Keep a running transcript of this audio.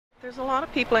There's a lot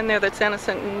of people in there that's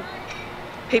innocent, and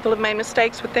people have made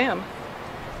mistakes with them.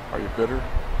 Are you bitter?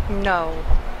 No,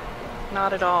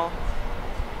 not at all.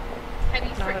 Have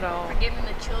you forgiven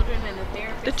the children and the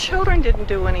therapist? The children didn't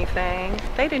do anything.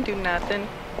 They didn't do nothing.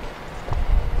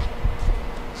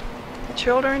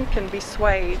 Children can be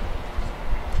swayed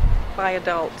by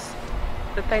adults,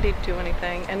 but they didn't do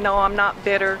anything. And no, I'm not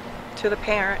bitter to the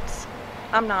parents.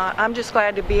 I'm not. I'm just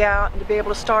glad to be out and to be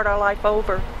able to start our life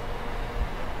over.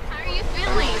 How are you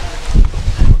feeling?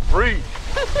 Free.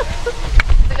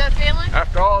 It's a good feeling?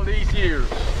 After all these years.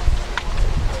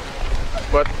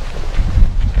 But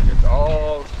it's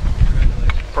all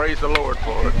praise the Lord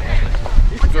for it.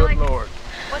 He's a good Lord.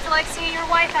 What's it like seeing your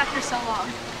wife after so long?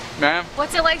 Ma'am?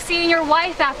 What's it like seeing your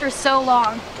wife after so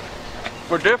long?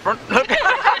 We're different.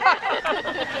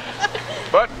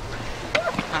 But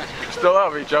still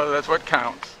love each other, that's what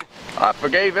counts. I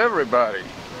forgave everybody.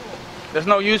 There's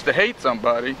no use to hate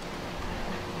somebody.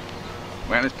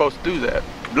 Man, it's supposed to do that.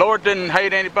 The Lord didn't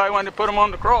hate anybody when they put him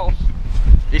on the cross.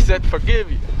 He said, forgive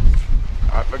you.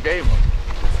 I forgave him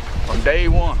from day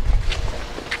one.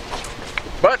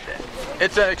 But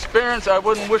it's an experience I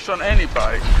wouldn't wish on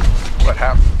anybody what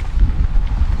happened.